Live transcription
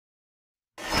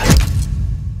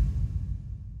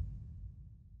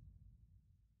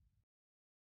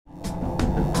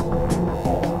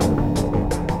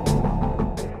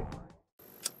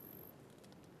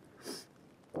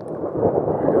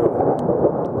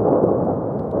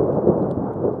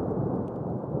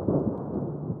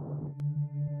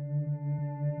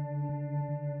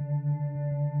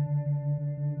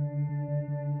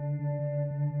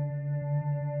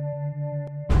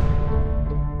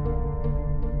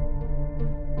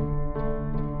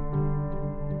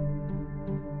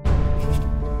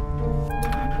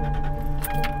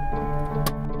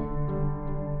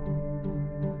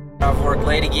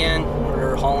late again.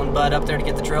 We're hauling Bud up there to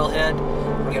get the trailhead.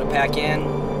 We're gonna pack in.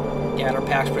 Yeah, our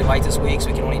pack's pretty light this week, so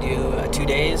we can only do 2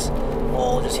 days.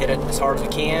 We'll just hit it as hard as we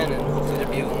can, and hopefully they're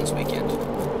bugling this weekend.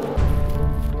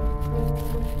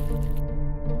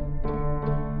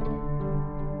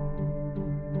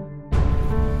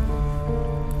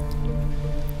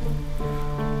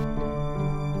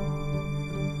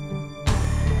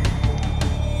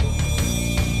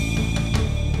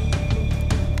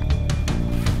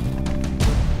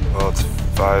 Well, it's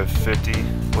 5:50.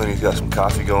 Lenny's got some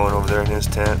coffee going over there in his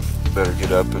tent. Better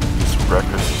get up and get some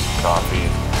breakfast and some coffee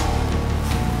and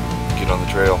get on the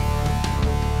trail.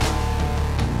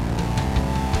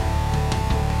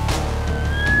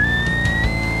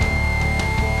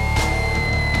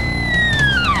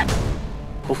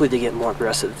 Hopefully they get more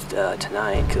aggressive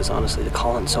tonight, because honestly the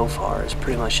calling so far has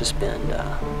pretty much just been,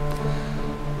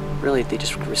 really they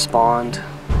just respond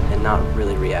and not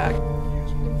really react.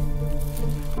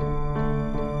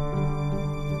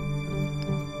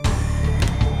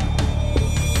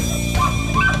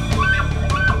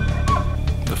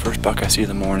 The first buck I see in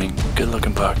the morning, good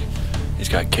looking buck. He's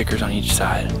got kickers on each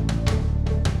side.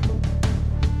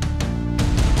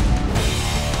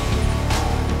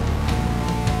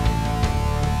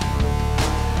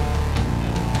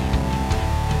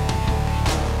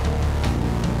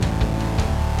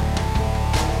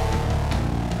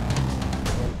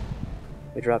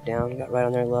 We dropped down, got right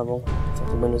on their level,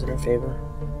 thought the wind was in our favor.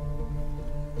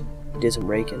 Did some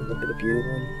raking, a little bit of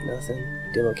bugling, nothing.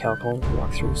 Did a little cow calling,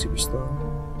 walked through super slow.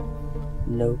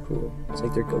 No clue. It's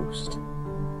like they're ghosts.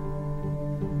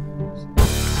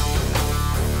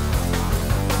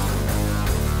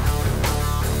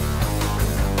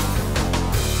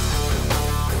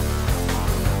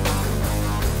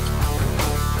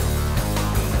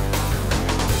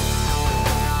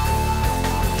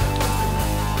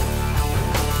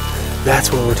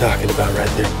 That's what we're talking about right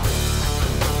there.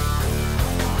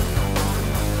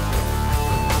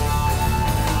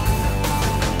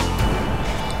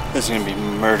 This is gonna be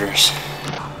murderous.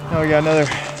 Now we got another,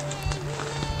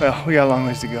 well, we got a long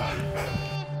ways to go.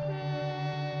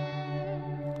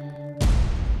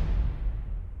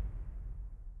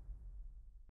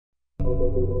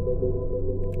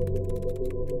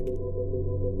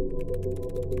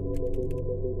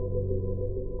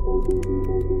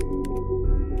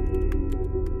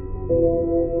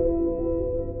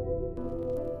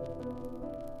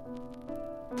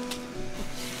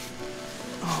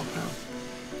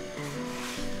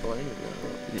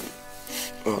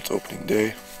 Well, it's opening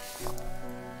day.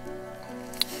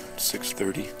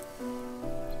 6:30.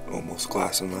 Almost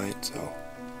glass of night, so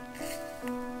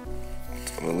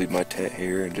I'm gonna leave my tent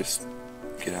here and just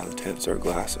get out of the tent and start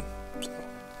glassing. So.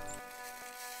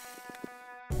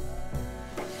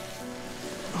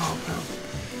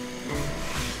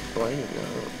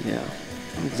 Yeah,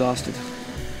 I'm exhausted.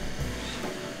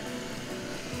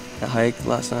 That hike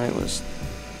last night was,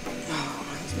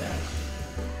 bad.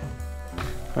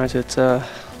 All right, so it's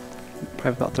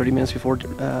probably about 30 minutes before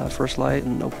first light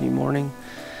and opening morning.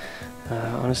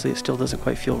 Honestly, it still doesn't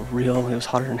quite feel real. It was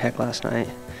hotter than heck last night,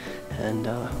 and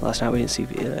last night we didn't see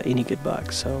any good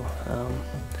bucks. So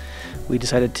we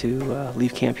decided to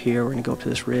leave camp here. We're gonna go up to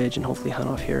this ridge and hopefully hunt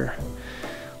off here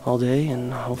all day,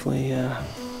 and hopefully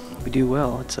we do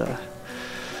well. It's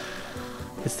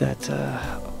that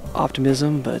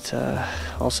optimism, but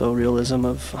also realism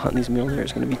of hunting these mule deer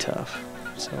is going to be tough.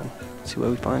 So let's see what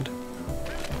we find.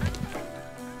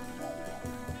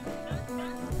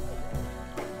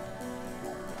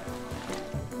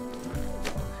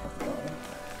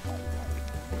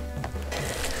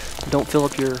 Don't fill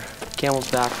up your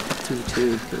camel's back through the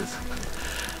tube, because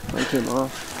when it came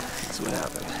off, that's what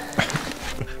happened.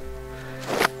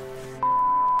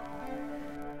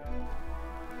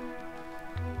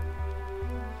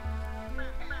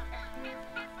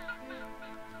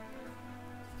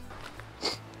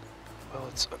 Well,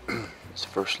 it's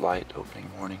first light opening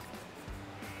morning.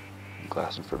 I'm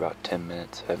glassing for about 10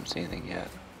 minutes. Haven't seen anything yet.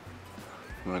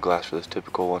 I'm gonna glass for this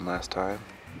typical one last time.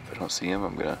 If I don't see him,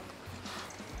 I'm gonna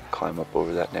climb up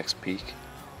over that next peak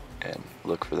and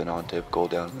look for the non-typical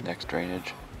down in the next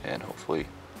drainage, and hopefully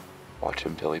watch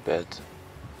him till he beds,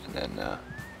 and then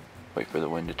wait for the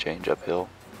wind to change uphill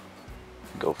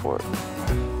and go for it.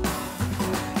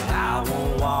 I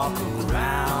won't walk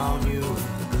around you,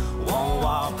 won't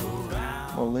walk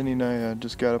around. Well, Lenny and I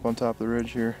just got up on top of the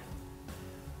ridge here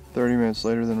 30 minutes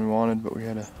later than we wanted, but we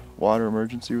had a water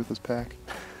emergency with this pack.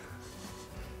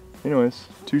 Anyways,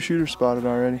 2 shooters spotted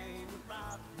already.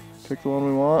 Pick the one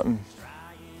we want and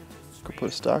go put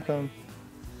a stock on.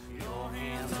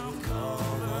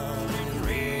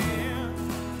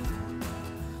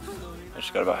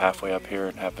 Just got about halfway up here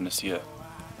and happened to see a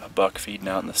buck feeding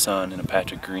out in the sun in a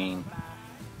patch of green.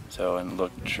 So, and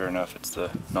look, sure enough, it's the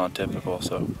non-typical,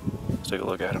 so let's take a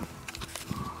look at him.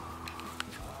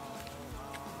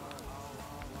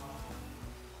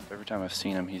 Every time I've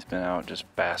seen him, he's been out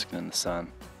just basking in the sun.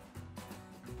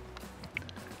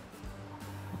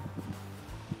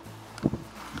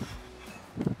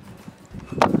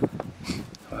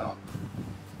 Well,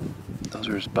 those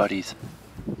are his buddies,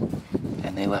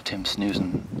 and they left him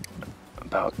snoozing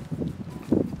about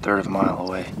a third of a mile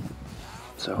away.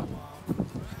 So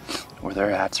where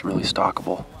they're at's really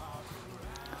stalkable,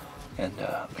 and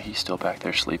he's still back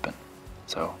there sleeping.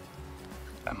 So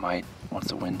I might, once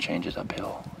the wind changes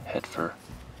uphill, head for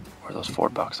where those 4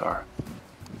 bucks are,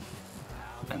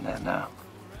 and then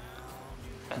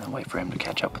wait for him to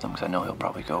catch up with them, because I know he'll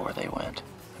probably go where they went.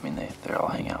 I mean, they all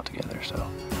hang out together, so.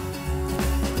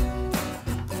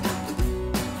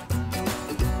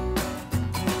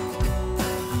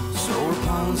 So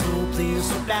Rapunzel, please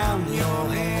slow down your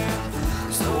hair,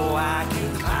 so I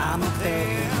can climb up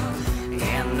there,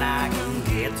 and I can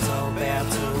get so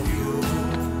better view.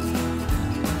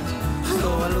 So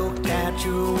I looked at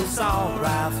you, saw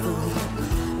right through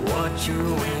what you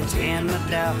intend to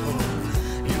do.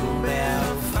 You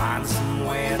better find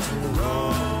somewhere to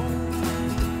go.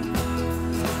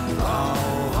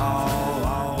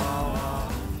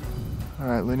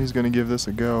 Alright, Lenny's gonna give this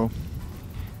a go.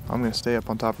 I'm gonna stay up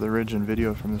on top of the ridge and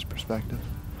video from this perspective.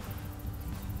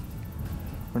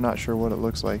 We're not sure what it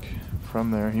looks like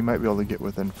from there. He might be able to get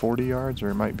within 40 yards, or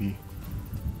it might be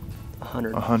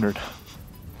 100. 100.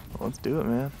 Well, let's do it,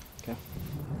 man. Okay.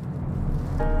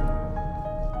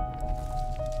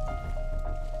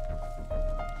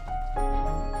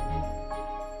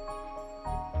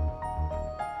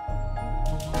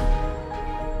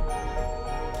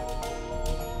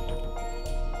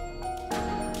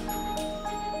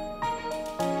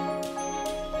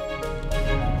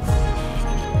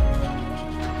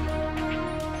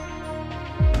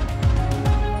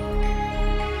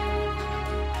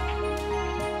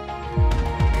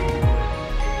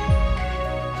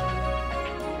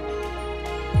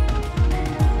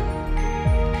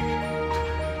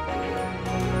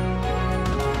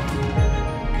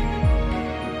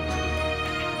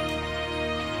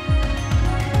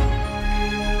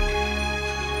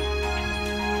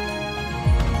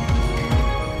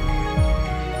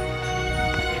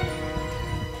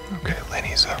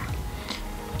 Lenny's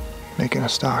making a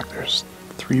stalk. There's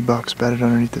 3 bucks bedded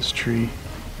underneath this tree.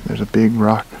 There's a big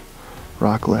rock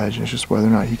ledge, and it's just whether or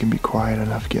not he can be quiet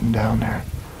enough getting down there.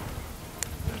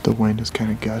 The wind is kind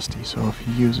of gusty, so if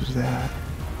he uses that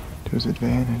to his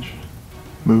advantage,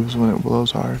 moves when it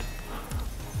blows hard,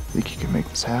 I think he can make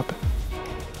this happen.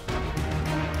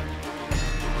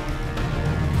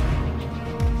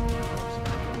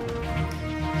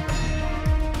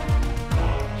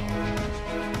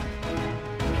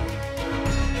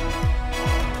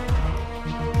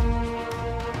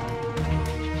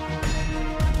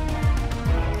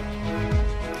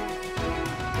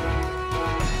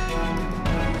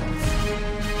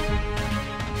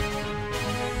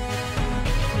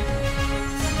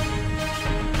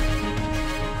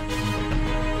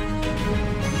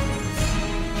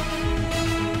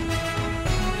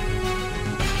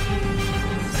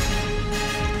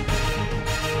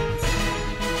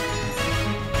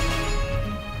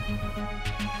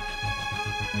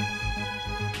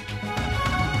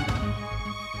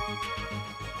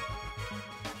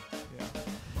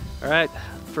 All right,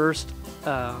 first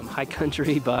high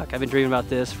country buck. I've been dreaming about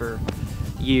this for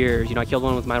years. You know, I killed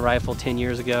one with my rifle 10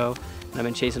 years ago, and I've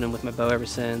been chasing them with my bow ever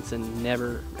since and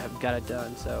never have got it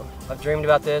done. So I've dreamed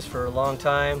about this for a long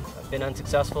time. I've been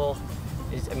unsuccessful.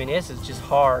 I mean, this is just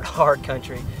hard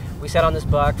country. We sat on this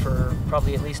buck for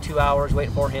probably at least 2 hours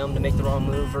waiting for him to make the wrong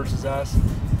move versus us.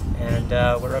 And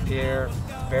we're up here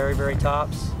very, very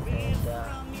tops, and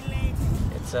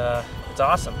it's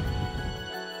awesome.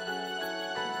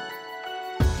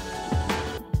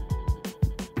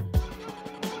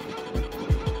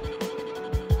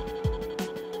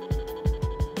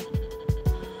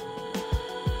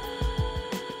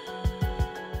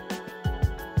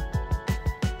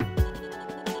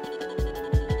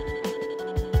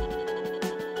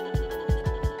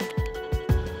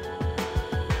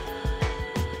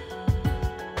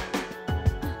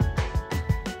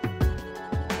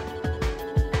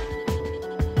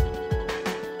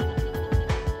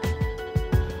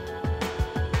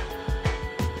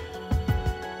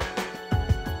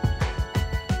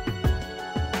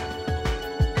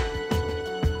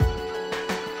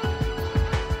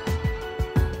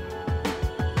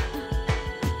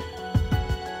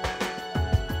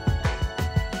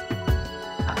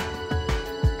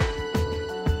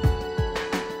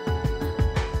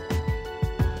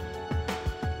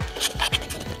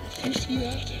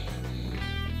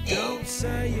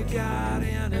 say you got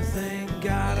anything,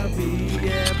 gotta be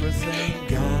everything,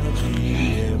 gonna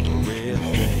be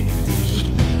everything.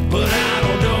 But I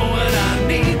don't know what I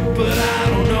need, but I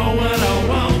don't know what I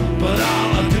want, but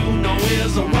all I do know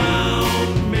is I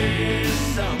want me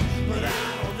some. But I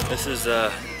don't know. This is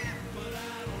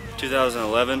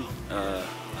 2011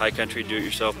 high country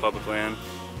do-it-yourself public land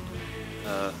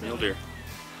mule deer.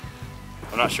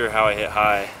 I'm not sure how I hit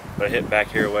high, but I hit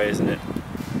back here a ways and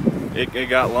it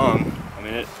got long. I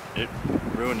mean, it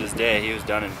ruined his day. He was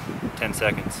done in 10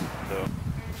 seconds. So,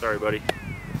 sorry, buddy.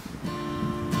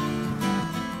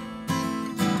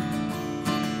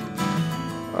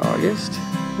 August,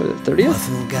 what is it, 30th?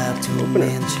 Open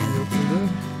it.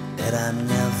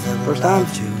 First time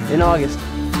in August.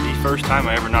 The first time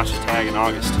I ever notched a tag in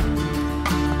August.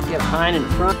 You got a pine in the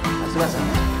front. That's what I said.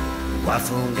 I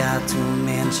forgot to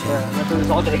mention That's where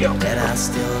it's all gonna go. that I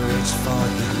still reach for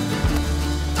you.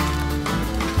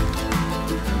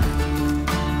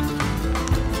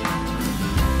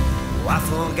 I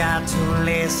forgot to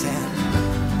listen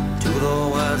to the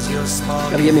words you spoke.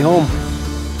 Gotta get me home.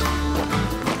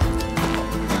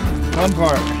 Fun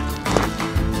part.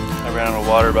 I ran out of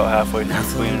water about halfway through I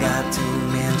cleaning it. forgot to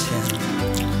mention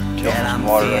Kill that some I'm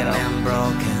water right now. feeling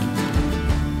broken.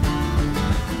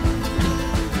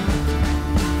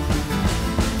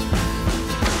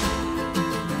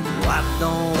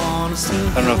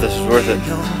 I don't know if this is worth it.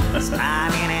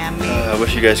 I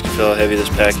wish you guys could feel how heavy this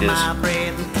pack is.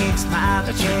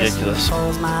 It's ridiculous.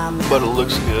 But it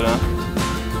looks good, huh?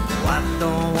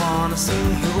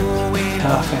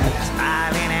 Tough,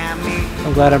 man.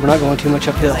 I'm glad I'm not going too much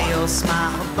uphill.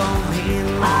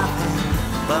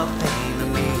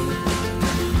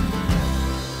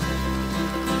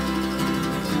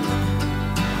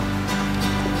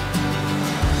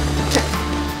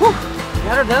 Whew.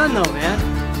 Got her done though, man.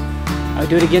 I'll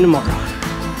do it again tomorrow.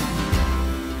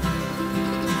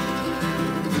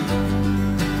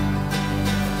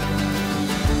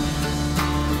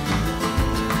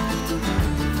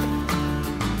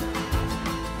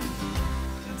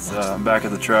 I'm back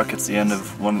at the truck. It's the end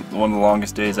of one of the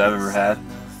longest days I've ever had.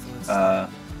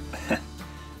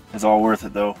 It's all worth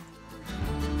it though.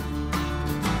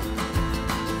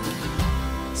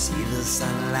 See the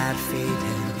sunlight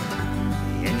fading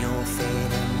in your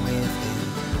fading